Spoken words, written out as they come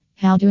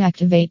How to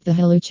activate the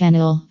Hulu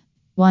channel.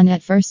 1.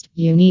 At first,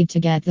 you need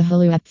to get the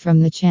Hulu app from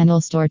the channel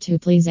store. 2.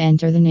 Please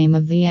enter the name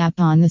of the app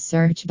on the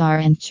search bar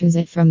and choose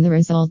it from the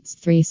results.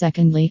 3.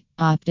 Secondly,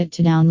 opt it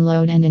to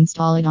download and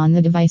install it on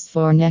the device.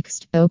 4.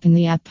 Next, open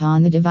the app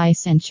on the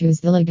device and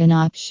choose the login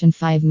option.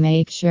 5.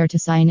 Make sure to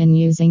sign in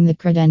using the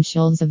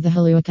credentials of the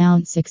Hulu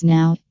account. 6.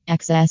 Now,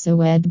 access a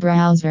web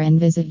browser and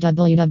visit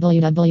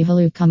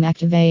www.hulu.com.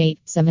 Activate.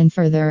 7.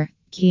 Further,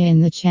 key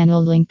in the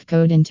channel link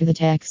code into the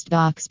text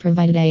box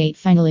provided. 8.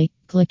 Finally,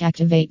 click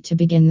activate to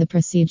begin the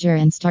procedure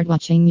and start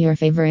watching your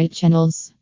favorite channels.